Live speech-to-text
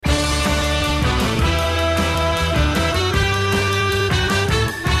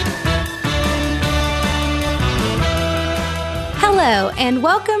Hello, and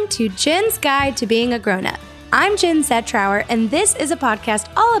welcome to Jen's Guide to Being a Grown-Up. I'm Jen Zetrower, and this is a podcast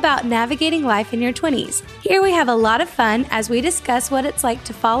all about navigating life in your 20s. Here we have a lot of fun as we discuss what it's like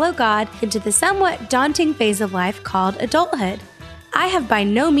to follow God into the somewhat daunting phase of life called adulthood. I have by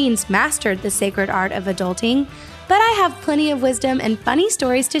no means mastered the sacred art of adulting, but I have plenty of wisdom and funny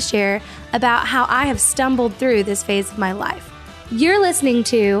stories to share about how I have stumbled through this phase of my life. You're listening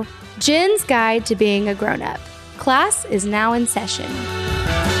to Jen's Guide to Being a Grown-Up. Class is now in session.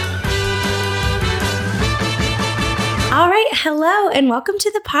 All right, hello, and welcome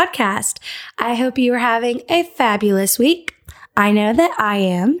to the podcast. I hope you are having a fabulous week. I know that I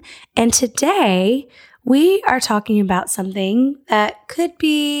am, and today we are talking about something that could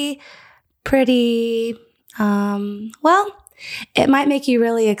be pretty, it might make you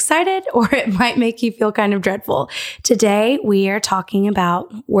really excited or it might make you feel kind of dreadful. Today, we are talking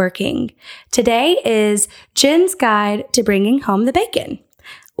about working. Today is Jen's Guide to Bringing Home the Bacon,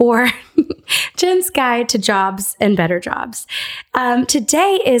 or Jen's Guide to Jobs and Better Jobs.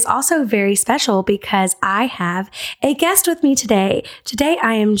 Today is also very special because I have a guest with me today. Today,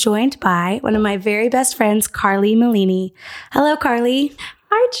 I am joined by one of my very best friends, Carly Malini. Hello, Carly.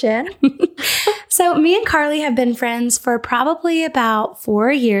 Hi, Jen. So me and Carly have been friends for probably about 4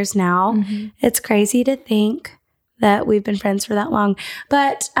 years now. Mm-hmm. It's crazy to think that we've been friends for that long.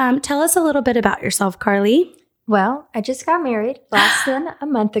 But tell us a little bit about yourself, Carly. Well, I just got married less than a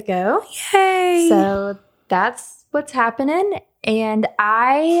month ago. Yay! So that's what's happening. And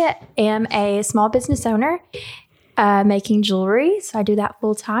I am a small business owner making jewelry. So I do that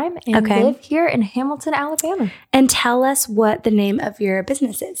full time and live here in Hamilton, Alabama. And tell us what the name of your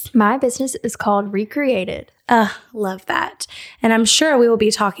business is. My business is called Recreated. Love that. And I'm sure we will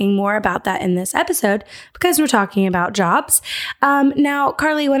be talking more about that in this episode because we're talking about jobs. Now,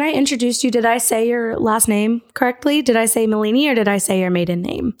 Carly, when I introduced you, did I say your last name correctly? Did I say Malini or did I say your maiden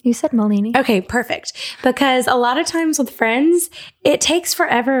name? You said Malini. Okay, perfect. Because a lot of times with friends, it takes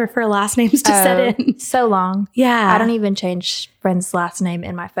forever for last names to set in. So long. Yeah. I don't even change friends' last name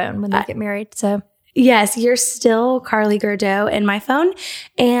in my phone when they get married. So yes, you're still Carly Gurdeau in my phone.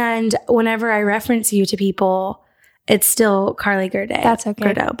 And whenever I reference you to people, it's still Carly Gurdeau. That's okay.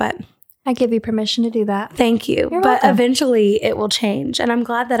 Gurdeau, but I give you permission to do that. Thank you. You're but welcome. Eventually it will change. And I'm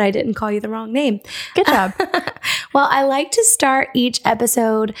glad that I didn't call you the wrong name. Good job. Well, I like to start each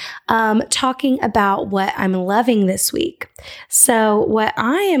episode talking about what I'm loving this week. So what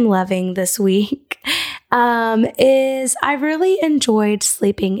I am loving this week is I really enjoyed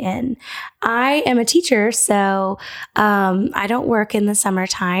sleeping in. I am a teacher, so I don't work in the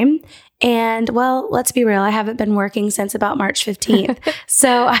summertime. And well, let's be real, I haven't been working since about March 15th.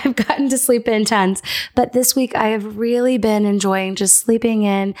 So I've gotten to sleep in tons. But this week I have really been enjoying just sleeping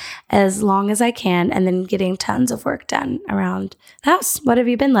in as long as I can and then getting tons of work done around the house. What have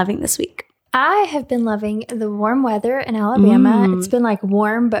you been loving this week? I have been loving the warm weather in Alabama. It's been like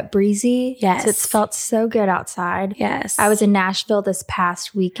warm but breezy. Yes. It's felt so good outside. Yes. I was in Nashville this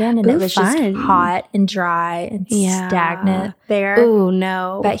past weekend and it was fun. just hot and dry and stagnant there. Oh,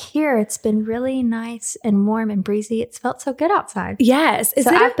 no. But here it's been really nice and warm and breezy. It's felt so good outside. Yes.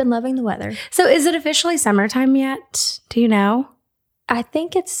 I've been loving the weather. So is it officially summertime yet? Do you know? I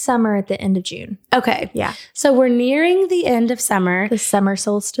think it's summer at the end of June. Okay. Yeah. So we're nearing the end of summer. The summer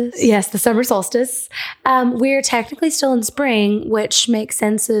solstice. Yes, the summer solstice. We're technically still in spring, which makes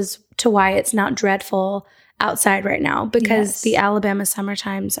sense as to why it's not dreadful outside right now because the Alabama summer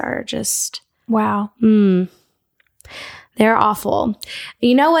times are just... Wow. They're awful.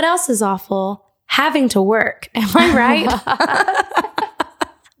 You know what else is awful? Having to work. Am I right?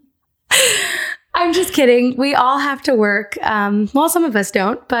 I'm just kidding. We all have to work. Well, some of us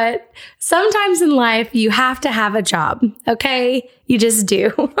don't, but sometimes in life you have to have a job. Okay? You just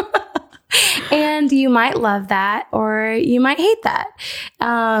do. And you might love that or you might hate that.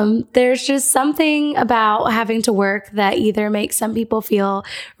 There's just something about having to work that either makes some people feel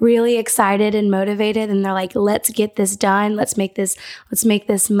really excited and motivated and they're like, let's get this done. Let's make this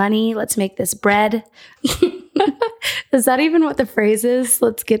money. Let's make this bread. Is that even what the phrase is?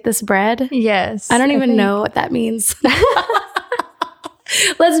 Let's get this bread? Yes. I don't even know what that means.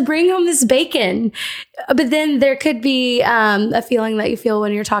 Let's bring home this bacon. But then there could be a feeling that you feel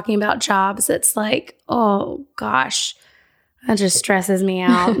when you're talking about jobs. It's like, oh, gosh, that just stresses me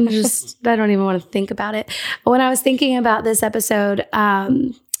out. I don't even want to think about it. When I was thinking about this episode,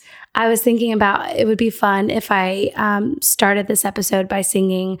 I was thinking about it would be fun if I started this episode by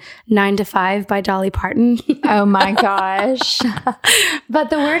singing 9 to 5 by Dolly Parton. Oh my gosh. But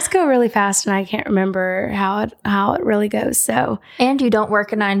the words go really fast and I can't remember how it really goes. So, and you don't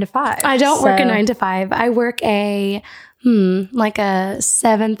work a 9 to 5. I don't work a 9 to 5. I work a Like a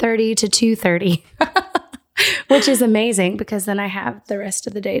 7:30 to 2:30. Which is amazing because then I have the rest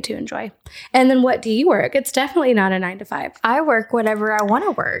of the day to enjoy. And then what do you work? It's definitely not a 9 to 5. I work whatever I want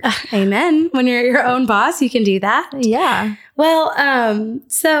to work. Amen. When you're your own boss, you can do that. Yeah. Well,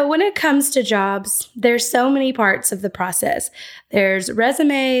 so when it comes to jobs, there's so many parts of the process. There's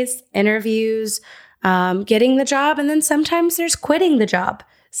resumes, interviews, getting the job, and then sometimes there's quitting the job.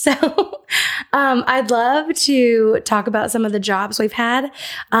 So I'd love to talk about some of the jobs we've had,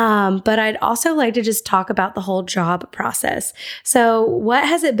 but I'd also like to just talk about the whole job process. So what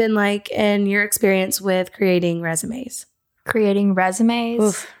has it been like in your experience with creating resumes? Creating resumes?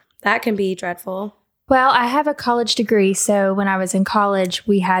 Oof, that can be dreadful. Well, I have a college degree, so when I was in college,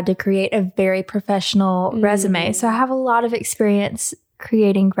 we had to create a very professional resume. So I have a lot of experience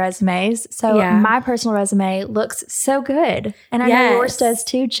creating resumes. So my personal resume looks so good. And I know yours does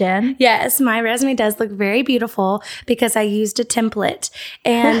too, Jen. Yes, my resume does look very beautiful because I used a template.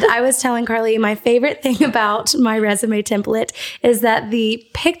 And I was telling Carly, my favorite thing about my resume template is that the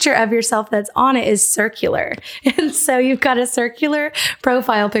picture of yourself that's on it is circular. And so you've got a circular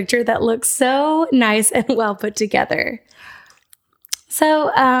profile picture that looks so nice and well put together.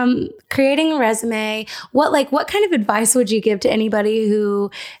 So, creating a resume, what kind of advice would you give to anybody who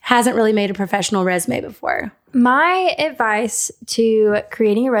hasn't really made a professional resume before? My advice to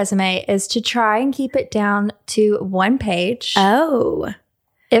creating a resume is to try and keep it down to 1 page. Oh.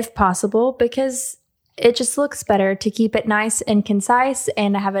 If possible, because it just looks better to keep it nice and concise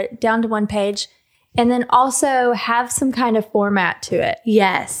and have it down to 1 page. And then also have some kind of format to it.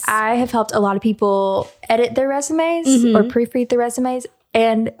 Yes. I have helped a lot of people edit their resumes or proofread their resumes.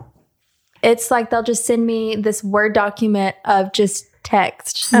 And it's like they'll just send me this Word document of just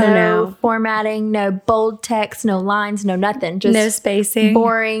text. No formatting, no bold text, no lines, no nothing. Just no spacing.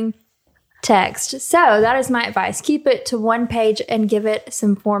 Boring text. So that is my advice. Keep it to 1 page and give it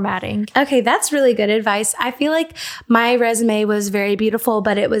some formatting. Okay, that's really good advice. I feel like my resume was very beautiful,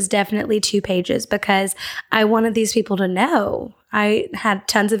 but it was definitely 2 pages because I wanted these people to know I had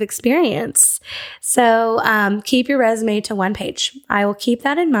tons of experience. So keep your resume to 1 page. I will keep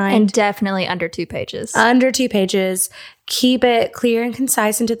that in mind. And definitely under 2 pages. Under 2 pages. Keep it clear and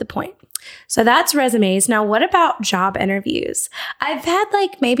concise and to the point. So that's resumes. Now, what about job interviews? I've had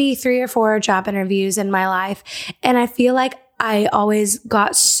like maybe 3 or 4 job interviews in my life, and I feel like I always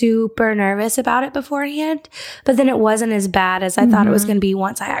got super nervous about it beforehand, but then it wasn't as bad as I thought it was going to be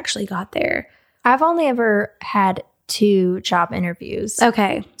once I actually got there. I've only ever had 2 job interviews.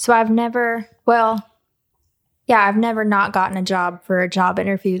 Okay. So I've never not gotten a job for a job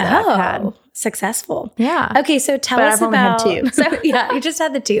interview that I've had. Successful. Yeah. Okay, so tell us about... I've only had 2. So yeah, you just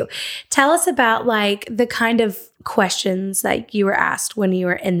had the 2. Tell us about like the kind of questions that you were asked when you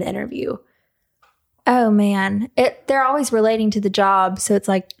were in the interview. Oh man, they're always relating to the job, so it's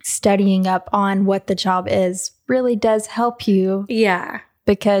like studying up on what the job is really does help you. Yeah.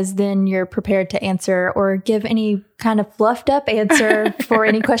 Because then you're prepared to answer or give any kind of fluffed up answer for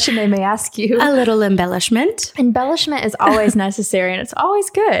any question they may ask you. A little embellishment. Embellishment is always necessary and it's always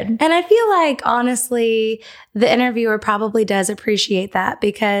good. And I feel like, honestly, the interviewer probably does appreciate that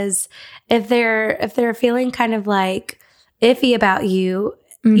because if they're feeling kind of like iffy about you,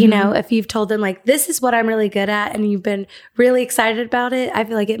 you know, if you've told them like, this is what I'm really good at and you've been really excited about it, I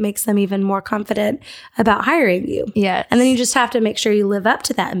feel like it makes them even more confident about hiring you. Yes. And then you just have to make sure you live up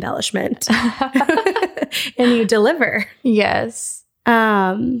to that embellishment and you deliver. Yes.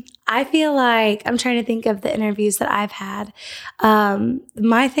 I feel like I'm trying to think of the interviews that I've had.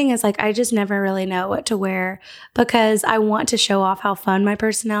 My thing is like, I just never really know what to wear because I want to show off how fun my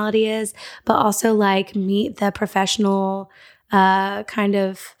personality is, but also like meet the professional kind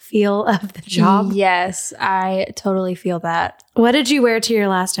of feel of the job. Yes, I totally feel that. What did you wear to your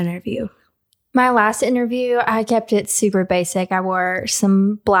last interview? My last interview, I kept it super basic. I wore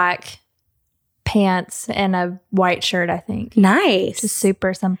some black pants and a white shirt, I think. Nice. Just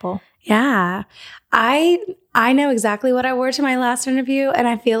super simple. Yeah. I know exactly what I wore to my last interview, and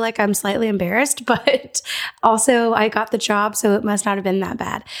I feel like I'm slightly embarrassed, but also I got the job, so it must not have been that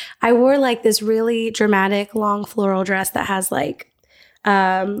bad. I wore like this really dramatic long floral dress that has like,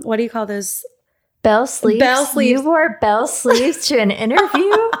 what do you call those? Bell sleeves. Bell sleeves. You wore bell sleeves to an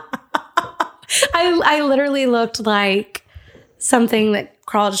interview? I literally looked like something that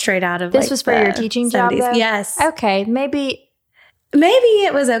crawled straight out of this was for your teaching 70s. job, though? Yes. Okay, maybe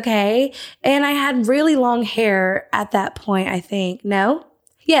it was okay. And I had really long hair at that point, I think. No?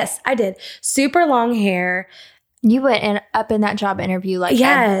 Yes, I did. Super long hair. You went up in that job interview like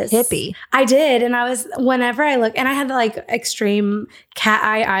a hippie. I did. And whenever I look, and I had like extreme cat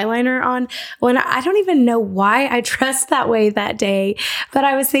eye eyeliner on. I don't even know why I dressed that way that day, but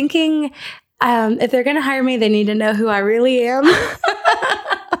I was thinking, if they're going to hire me, they need to know who I really am.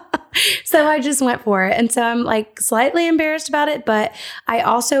 So I just went for it. And so I'm like slightly embarrassed about it, but I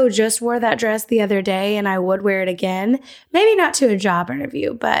also just wore that dress the other day and I would wear it again. Maybe not to a job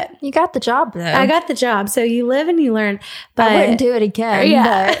interview, but you got the job though. I got the job. So you live and you learn. But I wouldn't do it again.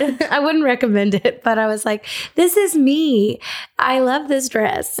 Yeah, but I wouldn't recommend it. But I was like, this is me. I love this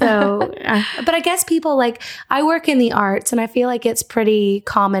dress. So, but I guess people I work in the arts and I feel like it's pretty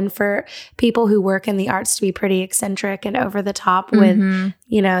common for people who work in the arts to be pretty eccentric and over the top with,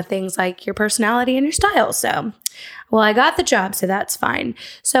 things like your personality and your style. So, well, I got the job, so that's fine.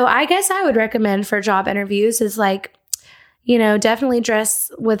 So I guess I would recommend for job interviews is definitely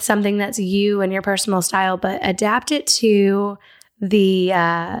dress with something that's you and your personal style, but adapt it to the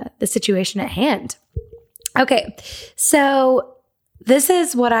situation at hand. Okay, so this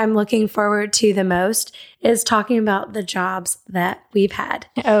is what I'm looking forward to the most is talking about the jobs that we've had.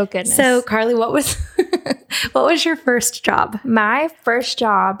 Oh, goodness. So, Carly, what was your first job? My first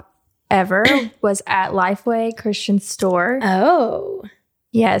job ever was at Lifeway Christian Store. Oh.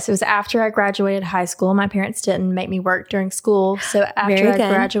 Yes, it was after I graduated high school. My parents didn't make me work during school. So after I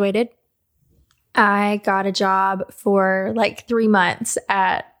graduated, I got a job for 3 months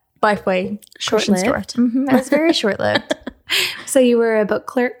at Lifeway Christian Store. It was very short-lived. So you were a book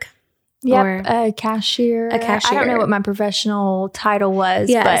clerk? Yep, a cashier. I don't know what my professional title was,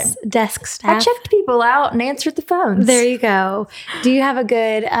 but desk staff. I checked people out and answered the phones. There you go. Do you have a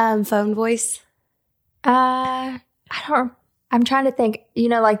good phone voice? I'm trying to think. You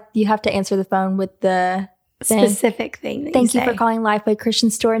have to answer the phone with the specific thing. That Thank you for calling Lifeway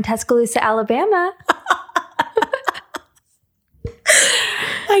Christian Store in Tuscaloosa, Alabama.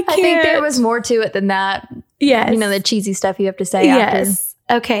 I think there was more to it than that. Yes. The cheesy stuff you have to say after.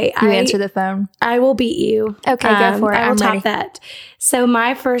 Okay. You answer the phone. I will beat you. Okay, go for it. I will top that. So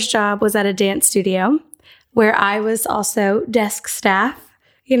my first job was at a dance studio where I was also desk staff,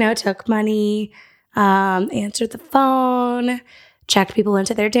 took money, answered the phone, checked people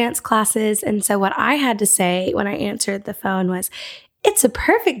into their dance classes. And so what I had to say when I answered the phone was, "It's a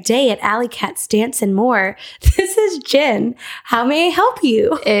perfect day at Alley Cat's Dance and More. This is Jen. How may I help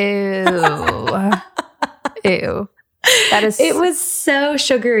you?" Ew. It was so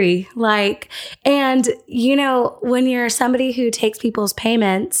sugary. And when you're somebody who takes people's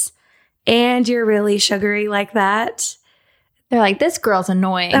payments and you're really sugary like that, they're like, this girl's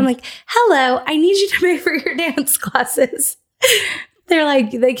annoying. I'm like, hello, I need you to pay for your dance classes. They're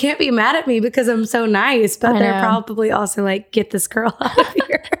like, they can't be mad at me because I'm so nice, but they're probably also like, get this girl out of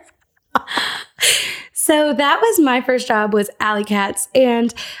here. So that was my first job, was Alley Cats.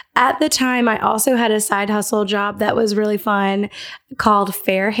 And at the time, I also had a side hustle job that was really fun called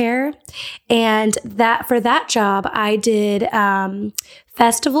Fair Hair. And for that job, I did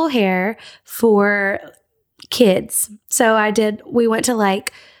festival hair for kids. So we went to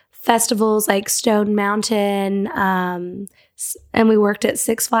festivals like Stone Mountain, and we worked at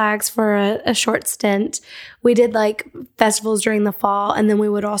Six Flags for a short stint. We did festivals during the fall, and then we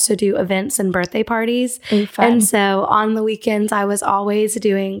would also do events and birthday parties. And so on the weekends, I was always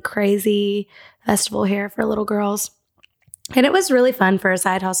doing crazy festival hair for little girls. And it was really fun for a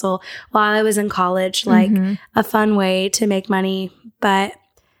side hustle while I was in college, a fun way to make money. But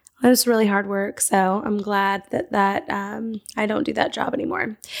it was really hard work, so I'm glad that I don't do that job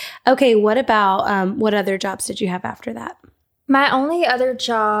anymore. Okay, what about what other jobs did you have after that? My only other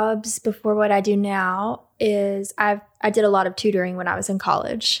jobs before what I do now is I did a lot of tutoring when I was in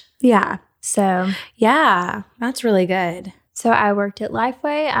college. Yeah. So yeah, that's really good. So I worked at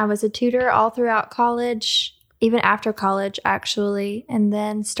Lifeway. I was a tutor all throughout college, even after college, actually, and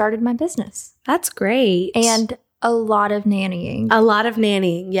then started my business. That's great. And a lot of nannying. A lot of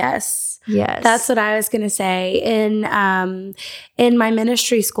nannying, yes. Yes. That's what I was going to say. In my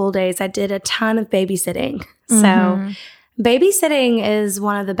ministry school days, I did a ton of babysitting. So babysitting is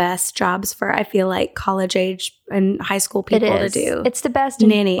one of the best jobs for, I feel like, college age and high school people to do. It's the best.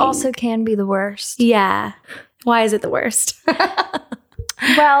 Nannying. And also can be the worst. Yeah. Why is it the worst?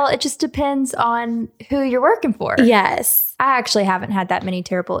 Well, it just depends on who you're working for. Yes. I actually haven't had that many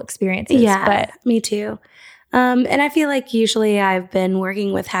terrible experiences. Yeah, but me too. And I feel like usually I've been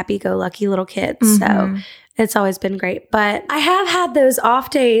working with happy-go-lucky little kids, so it's always been great. But I have had those off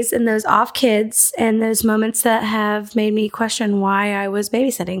days and those off kids and those moments that have made me question why I was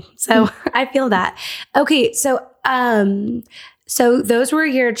babysitting. So I feel that. Okay, so those were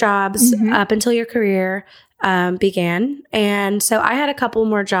your jobs up until your career. began. And so I had a couple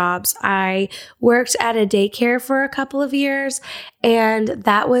more jobs. I worked at a daycare for a couple of years, and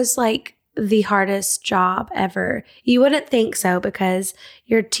that was like the hardest job ever. You wouldn't think so because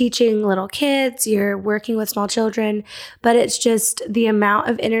you're teaching little kids, you're working with small children, but it's just the amount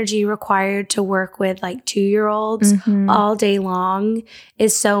of energy required to work with like 2-year-olds all day long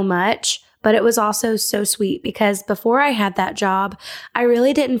is so much. But it was also so sweet because before I had that job, I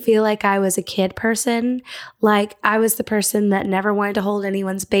really didn't feel like I was a kid person. Like I was the person that never wanted to hold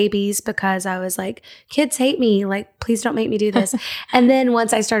anyone's babies because I was like, kids hate me. Like, please don't make me do this. And then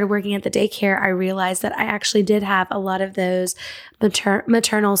once I started working at the daycare, I realized that I actually did have a lot of those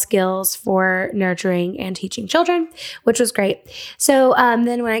maternal skills for nurturing and teaching children, which was great. So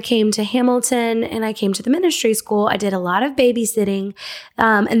then when I came to Hamilton and I came to the ministry school, I did a lot of babysitting.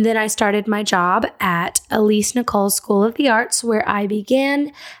 And then I started my job at Elise Nicole School of the Arts, where I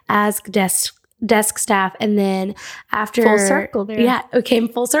began as desk staff, and then after full circle there. Yeah, it came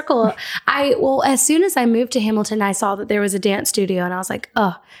full circle. As soon as I moved to Hamilton, I saw that there was a dance studio, and I was like,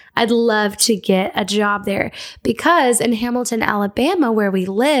 oh, I'd love to get a job there, because in Hamilton, Alabama, where we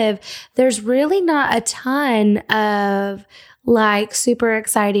live, there's really not a ton of like super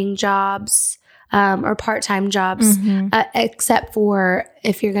exciting jobs or part-time jobs, except for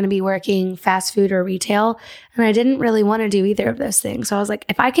if you're going to be working fast food or retail. And I didn't really want to do either of those things. So I was like,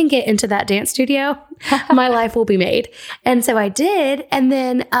 if I can get into that dance studio, my life will be made. And so I did. And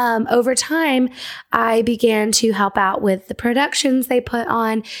then over time, I began to help out with the productions they put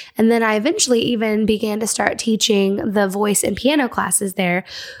on. And then I eventually even began to start teaching the voice and piano classes there.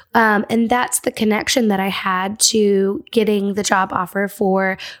 And that's the connection that I had to getting the job offer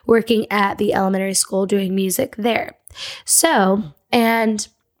for working at the elementary school doing music there. So, and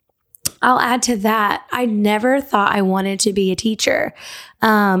I'll add to that, I never thought I wanted to be a teacher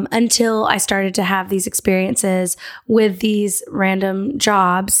until I started to have these experiences with these random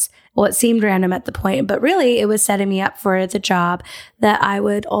jobs. Well, it seemed random at the point, but really it was setting me up for the job that I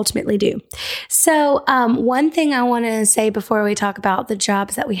would ultimately do. So one thing I want to say before we talk about the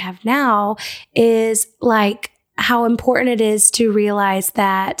jobs that we have now is like how important it is to realize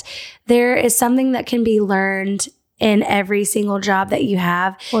that there is something that can be learned in every single job that you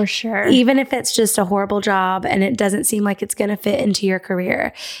have. For sure. Even if it's just a horrible job and it doesn't seem like it's going to fit into your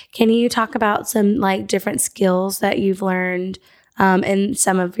career. Can you talk about some like different skills that you've learned in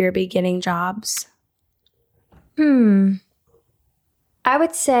some of your beginning jobs? I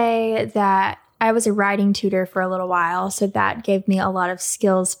would say that I was a writing tutor for a little while. So that gave me a lot of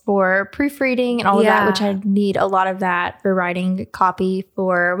skills for proofreading and all of that, which I need a lot of that for writing copy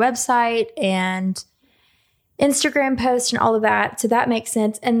for website and Instagram posts and all of that. So that makes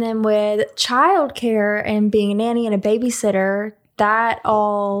sense. And then with childcare and being a nanny and a babysitter, that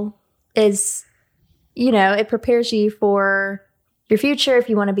all is, it prepares you for your future if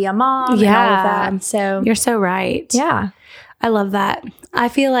you want to be a mom and all of that. So you're so right. Yeah. I love that. I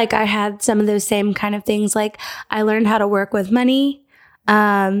feel like I had some of those same kind of things. Like I learned how to work with money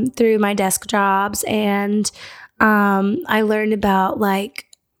through my desk jobs. And I learned about like,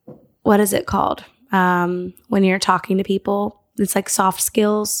 what is it called? When you're talking to people, it's like soft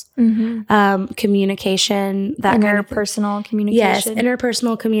skills, communication, that kind of interpersonal communication. Yes,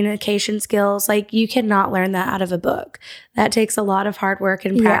 interpersonal communication skills. Like you cannot learn that out of a book. That takes a lot of hard work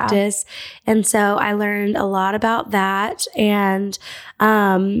and practice. And so I learned a lot about that. And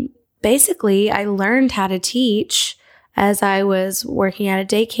basically, I learned how to teach as I was working at a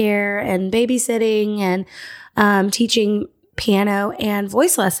daycare and babysitting and teaching piano and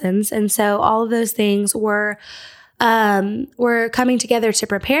voice lessons. And so all of those things were coming together to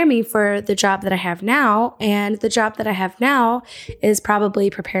prepare me for the job that I have now. And the job that I have now is probably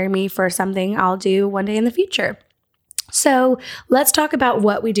preparing me for something I'll do one day in the future. So let's talk about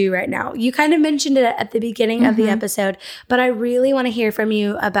what we do right now. You kind of mentioned it at the beginning of the episode, but I really want to hear from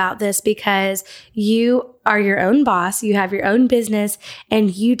you about this because you are your own boss, you have your own business,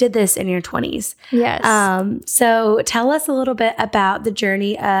 and you did this in your 20s. Yes. So tell us a little bit about the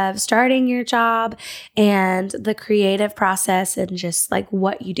journey of starting your job and the creative process and just like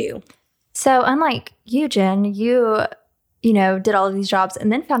what you do. So unlike you, Jen, you did all of these jobs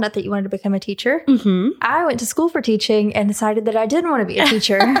and then found out that you wanted to become a teacher. I went to school for teaching and decided that I didn't want to be a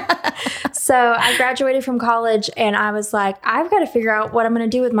teacher. So I graduated from college and I was like, I've got to figure out what I'm going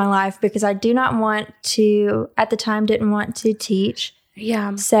to do with my life because I do not want to, at the time, didn't want to teach.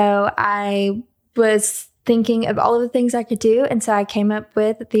 Yeah. So I was thinking of all of the things I could do. And so I came up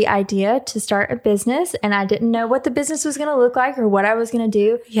with the idea to start a business and I didn't know what the business was going to look like or what I was going to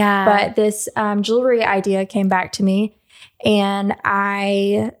do. Yeah. But this jewelry idea came back to me. And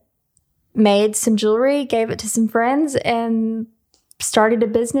I made some jewelry, gave it to some friends, and started a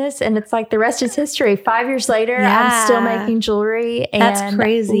business. And it's like the rest is history. 5 years later, I'm still making jewelry and that's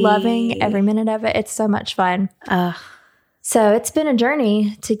crazy. Loving every minute of it. It's so much fun. So it's been a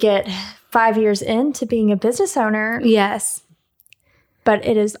journey to get 5 years into being a business owner. Yes. But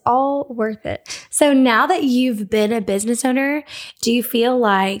it is all worth it. So now that you've been a business owner, do you feel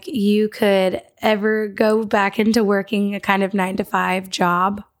like you could ever go back into working a kind of 9-to-5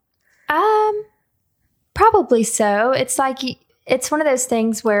 job? Probably so. It's like, it's one of those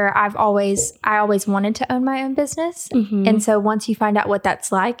things where I always wanted to own my own business. Mm-hmm. And so once you find out what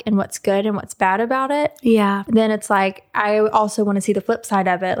that's like and what's good and what's bad about it, then it's like, I also want to see the flip side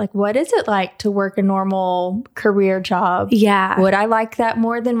of it. Like, what is it like to work a normal career job? Yeah. Would I like that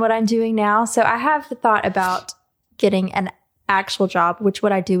more than what I'm doing now? So I have thought about getting an actual job, which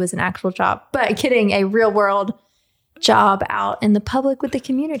what I do is an actual job, but getting a real world job out in the public with the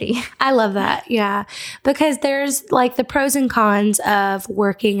community. I love that. Yeah. Because there's like the pros and cons of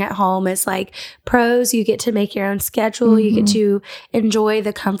working at home. Is like pros, you get to make your own schedule. Mm-hmm. You get to enjoy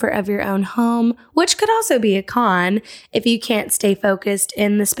the comfort of your own home, which could also be a con if you can't stay focused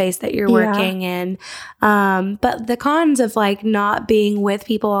in the space that you're working in. But the cons of like not being with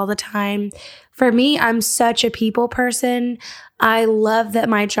people all the time. For me, I'm such a people person. I love that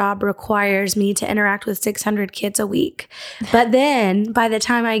my job requires me to interact with 600 kids a week. But then by the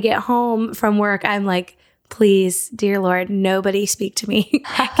time I get home from work, I'm like, please, dear Lord, nobody speak to me.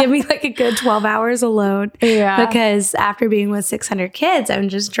 Give me like a good 12 hours alone. Yeah. Because after being with 600 kids, I'm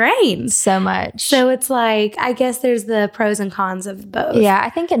just drained. So much. So it's like, I guess there's the pros and cons of both. Yeah. I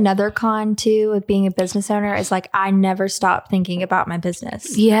think another con too of being a business owner is like, I never stop thinking about my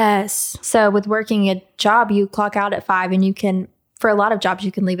business. Yes. So with working a job, you clock out at 5 and you can, for a lot of jobs,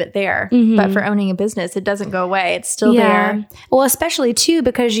 you can leave it there. Mm-hmm. But for owning a business, it doesn't go away. It's still there. Well, especially too,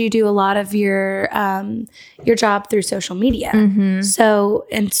 because you do a lot of your job through social media. Mm-hmm. So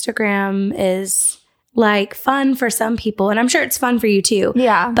Instagram is like fun for some people. And I'm sure it's fun for you too.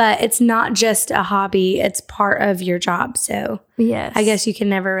 Yeah. But it's not just a hobby. It's part of your job. So yes, I guess you can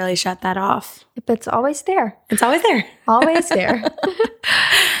never really shut that off. But it's always there. It's always there. Always there.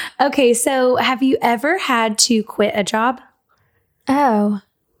 Okay. So have you ever had to quit a job? Oh,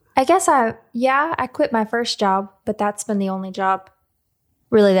 I guess I quit my first job, but that's been the only job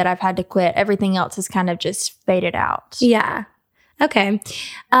really that I've had to quit. Everything else has kind of just faded out. Yeah. Okay.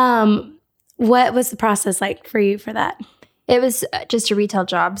 What was the process like for you for that? It was just a retail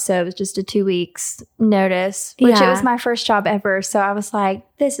job. So it was just a 2 weeks notice, which it was my first job ever. So I was like,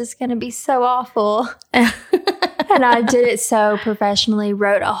 this is going to be so awful. And I did it so professionally,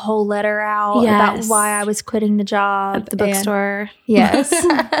 wrote a whole letter out about why I was quitting the job. At the bookstore. Yes.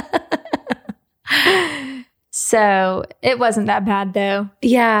 So it wasn't that bad though.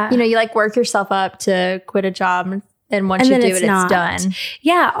 Yeah. You know, you like work yourself up to quit a job and once you do it, it's done.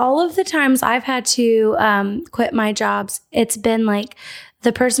 Yeah. All of the times I've had to quit my jobs, it's been like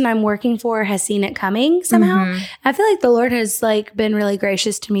the person I'm working for has seen it coming somehow. Mm-hmm. I feel like the Lord has like been really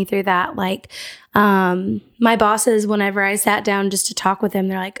gracious to me through that. Like, my bosses, whenever I sat down just to talk with them,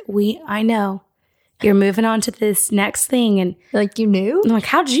 they're like, I know you're moving on to this next thing. And like, you knew? I'm like,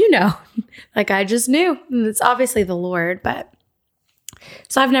 how did you know? Like, I just knew. And it's obviously the Lord, but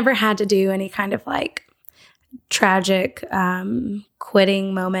so I've never had to do any kind of like tragic,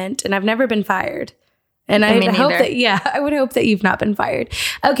 quitting moment, and I've never been fired. And I hope that, I would hope that you've not been fired.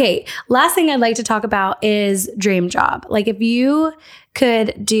 Okay. Last thing I'd like to talk about is dream job. Like if you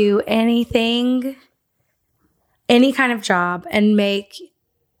could do anything, any kind of job and make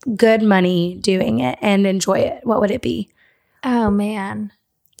good money doing it and enjoy it, what would it be? Oh man.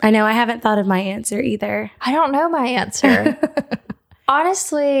 I know I haven't thought of my answer either. I don't know my answer.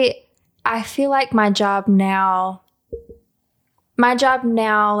 Honestly, I feel like my job now,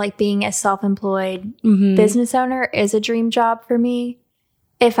 like being a self-employed business owner is a dream job for me.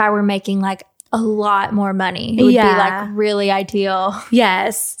 If I were making like a lot more money, it would be like really ideal.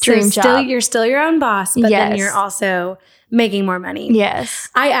 Yes. Dream job. You're still your own boss, but then you're also making more money. Yes.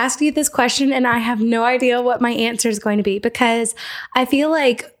 I asked you this question and I have no idea what my answer is going to be because I feel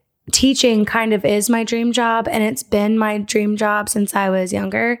like teaching kind of is my dream job and it's been my dream job since I was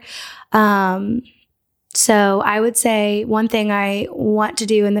younger. So I would say one thing I want to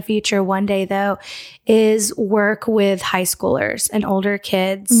do in the future one day, though, is work with high schoolers and older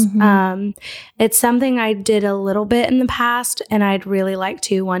kids. Mm-hmm. It's something I did a little bit in the past, and I'd really like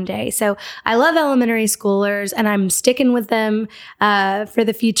to one day. So I love elementary schoolers, and I'm sticking with them for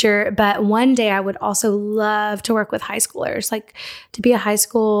the future. But one day I would also love to work with high schoolers, like to be a high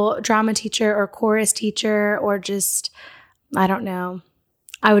school drama teacher or chorus teacher or just, I don't know.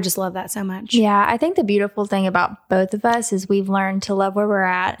 I would just love that so much. Yeah, I think the beautiful thing about both of us is we've learned to love where we're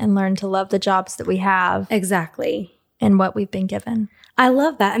at and learn to love the jobs that we have. Exactly. And what we've been given. I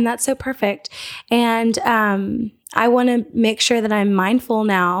love that. And that's so perfect. And I want to make sure that I'm mindful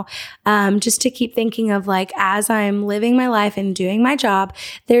now, just to keep thinking of like, as I'm living my life and doing my job,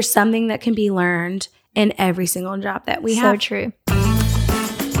 there's something that can be learned in every single job that we have. So true.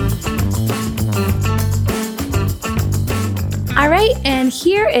 All right, and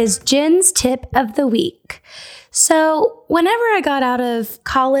here is Jen's tip of the week. So whenever I got out of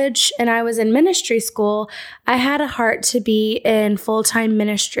college and I was in ministry school, I had a heart to be in full-time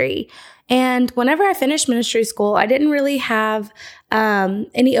ministry. And whenever I finished ministry school, I didn't really have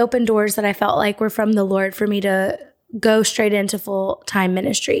any open doors that I felt like were from the Lord for me to go straight into full-time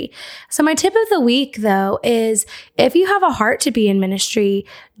ministry. So my tip of the week, though, is if you have a heart to be in ministry,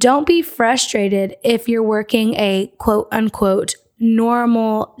 don't be frustrated if you're working a quote-unquote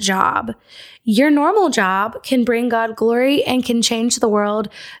normal job. Your normal job can bring God glory and can change the world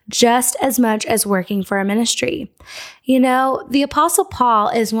just as much as working for a ministry. You know, the Apostle Paul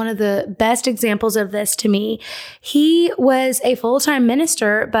is one of the best examples of this to me. He was a full-time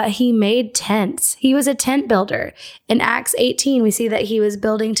minister, but he made tents. He was a tent builder. In Acts 18, we see that he was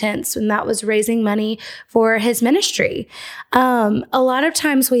building tents, and that was raising money for his ministry. A lot of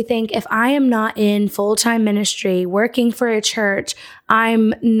times we think if I am not in full-time ministry, working for a church,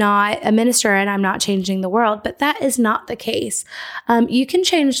 I'm not a minister and I'm not changing the world, but that is not the case. You can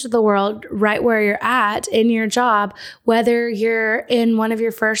change the world right where you're at in your job, whether you're in one of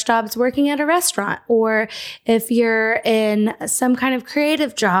your first jobs working at a restaurant, or if you're in some kind of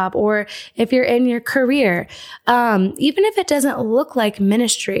creative job, or if you're in your career. Even if it doesn't look like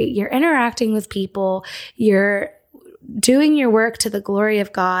ministry, you're interacting with people, you're doing your work to the glory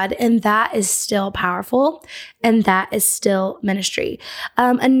of God, and that is still powerful, and that is still ministry.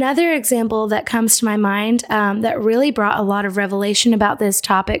 Another example that comes to my mind that really brought a lot of revelation about this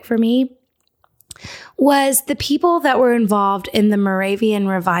topic for me was the people that were involved in the Moravian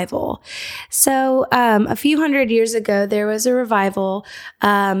revival. So a few hundred years ago, there was a revival,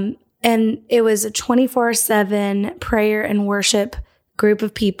 and it was a 24/7 prayer and worship group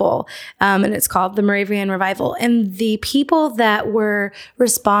of people, and it's called the Moravian Revival. And the people that were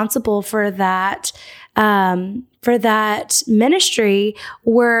responsible for that ministry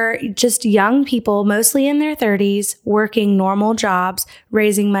were just young people, mostly in their 30s, working normal jobs,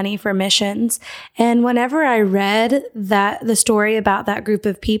 raising money for missions. And whenever I read the story about that group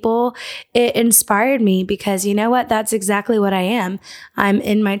of people, it inspired me because you know what? That's exactly what I am. I'm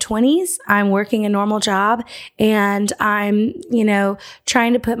in my 20s. I'm working a normal job, and I'm,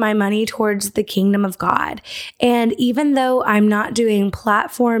 trying to put my money towards the kingdom of God. And even though I'm not doing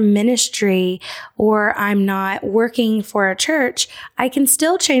platform ministry or I'm not working for a church, I can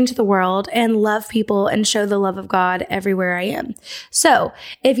still change the world and love people and show the love of God everywhere I am. So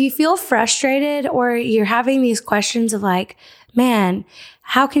if you feel frustrated or you're having these questions of like, man,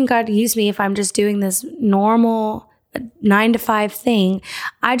 how can God use me if I'm just doing this normal 9-to-5 thing?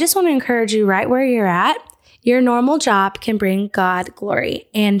 I just want to encourage you right where you're at. Your normal job can bring God glory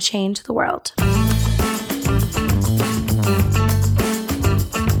and change the world.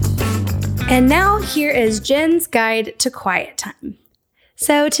 And now here is Jen's guide to quiet time.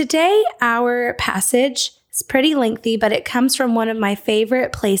 So today our passage is pretty lengthy, but it comes from one of my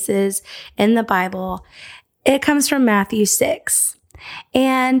favorite places in the Bible. It comes from Matthew 6.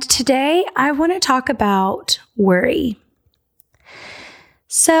 And today I want to talk about worry.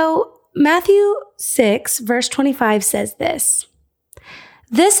 So Matthew 6, verse 25 says this: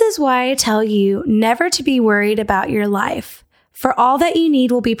 "This is why I tell you never to be worried about your life, for all that you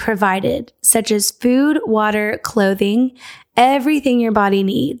need will be provided, such as food, water, clothing, everything your body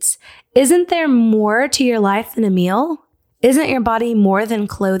needs. Isn't there more to your life than a meal? Isn't your body more than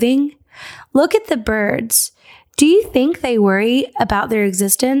clothing? Look at the birds. Do you think they worry about their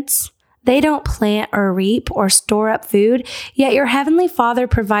existence? They don't plant or reap or store up food, yet your heavenly Father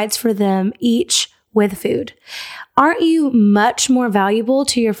provides for them each with food. Aren't you much more valuable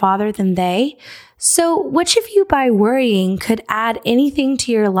to your Father than they? So which of you by worrying could add anything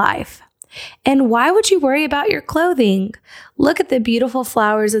to your life? And why would you worry about your clothing? Look at the beautiful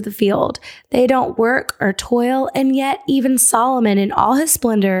flowers of the field. They don't work or toil, and yet even Solomon in all his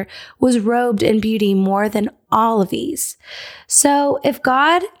splendor was robed in beauty more than all of these. So if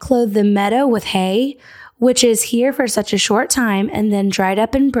God clothed the meadow with hay, which is here for such a short time and then dried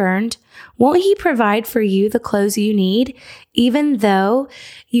up and burned, won't he provide for you the clothes you need, even though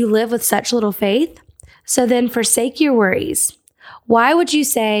you live with such little faith? So then forsake your worries. Why would you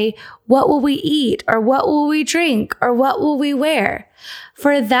say, what will we eat, or what will we drink, or what will we wear?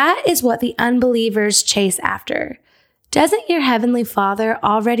 for that is what the unbelievers chase after. Doesn't your heavenly Father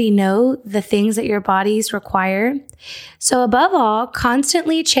already know the things that your bodies require? So above all,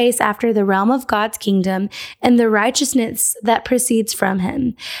 constantly chase after the realm of God's kingdom and the righteousness that proceeds from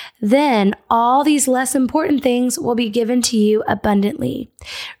him. Then all these less important things will be given to you abundantly.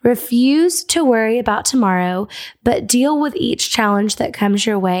 Refuse to worry about tomorrow, but deal with each challenge that comes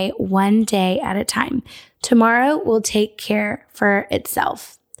your way one day at a time. Tomorrow will take care for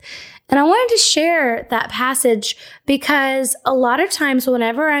itself. And I wanted to share that passage because a lot of times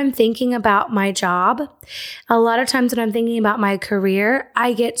whenever I'm thinking about my job, a lot of times when I'm thinking about my career,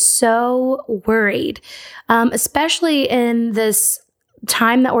 I get so worried, especially in this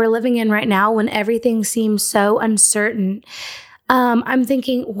time that we're living in right now when everything seems so uncertain. I'm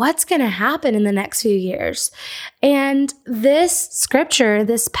thinking, what's going to happen in the next few years? And this scripture,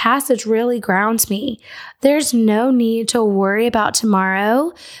 this passage really grounds me. There's no need to worry about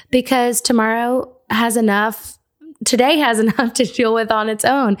tomorrow because today has enough to deal with on its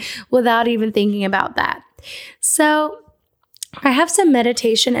own without even thinking about that. So I have some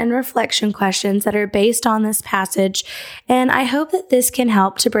meditation and reflection questions that are based on this passage, and I hope that this can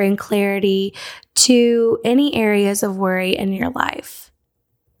help to bring clarity to any areas of worry in your life.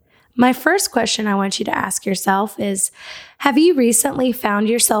 My first question I want you to ask yourself is, have you recently found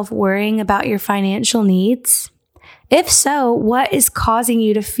yourself worrying about your financial needs? If so, what is causing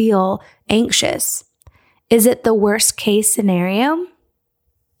you to feel anxious? Is it the worst case scenario?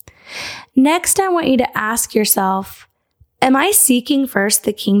 Next, I want you to ask yourself, am I seeking first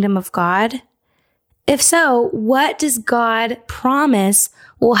the kingdom of God? If so, what does God promise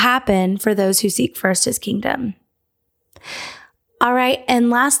will happen for those who seek first his kingdom? All right. And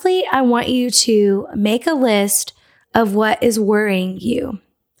lastly, I want you to make a list of what is worrying you.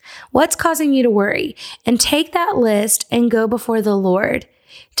 What's causing you to worry? And take that list and go before the Lord.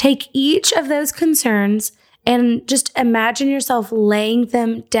 Take each of those concerns and just imagine yourself laying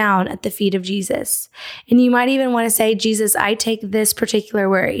them down at the feet of Jesus. And you might even want to say, Jesus, I take this particular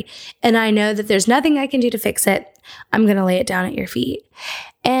worry, and I know that there's nothing I can do to fix it. I'm going to lay it down at your feet.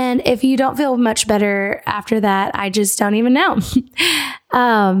 And if you don't feel much better after that, I just don't even know.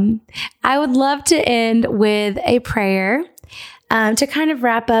 I would love to end with a prayer to kind of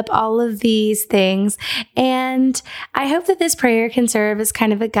wrap up all of these things. And I hope that this prayer can serve as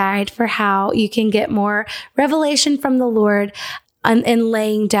kind of a guide for how you can get more revelation from the Lord in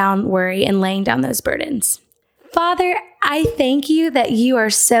laying down worry and laying down those burdens. Father, I thank you that you are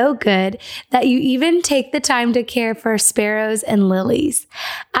so good, that you even take the time to care for sparrows and lilies.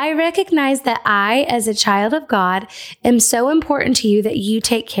 I recognize that I, as a child of God, am so important to you that you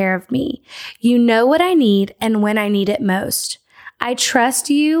take care of me. You know what I need and when I need it most. I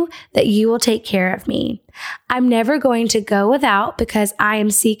trust you that you will take care of me. I'm never going to go without because I am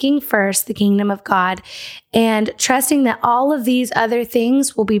seeking first the kingdom of God and trusting that all of these other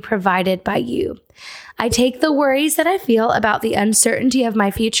things will be provided by you. I take the worries that I feel about the uncertainty of my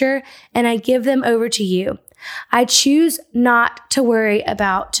future and I give them over to you. I choose not to worry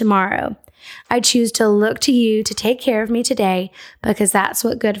about tomorrow. I choose to look to you to take care of me today because that's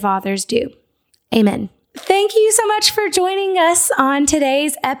what good fathers do. Amen. Thank you so much for joining us on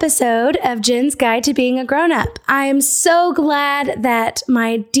today's episode of Jen's Guide to Being a Grown-Up. I am so glad that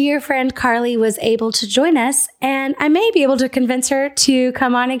my dear friend Carly was able to join us, and I may be able to convince her to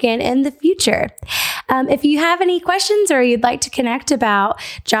come on again in the future. If you have any questions or you'd like to connect about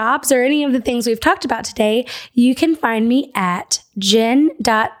jobs or any of the things we've talked about today, you can find me at jen.zetrower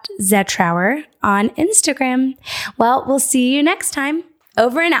on Instagram. Well, we'll see you next time.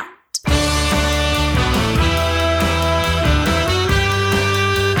 Over and out.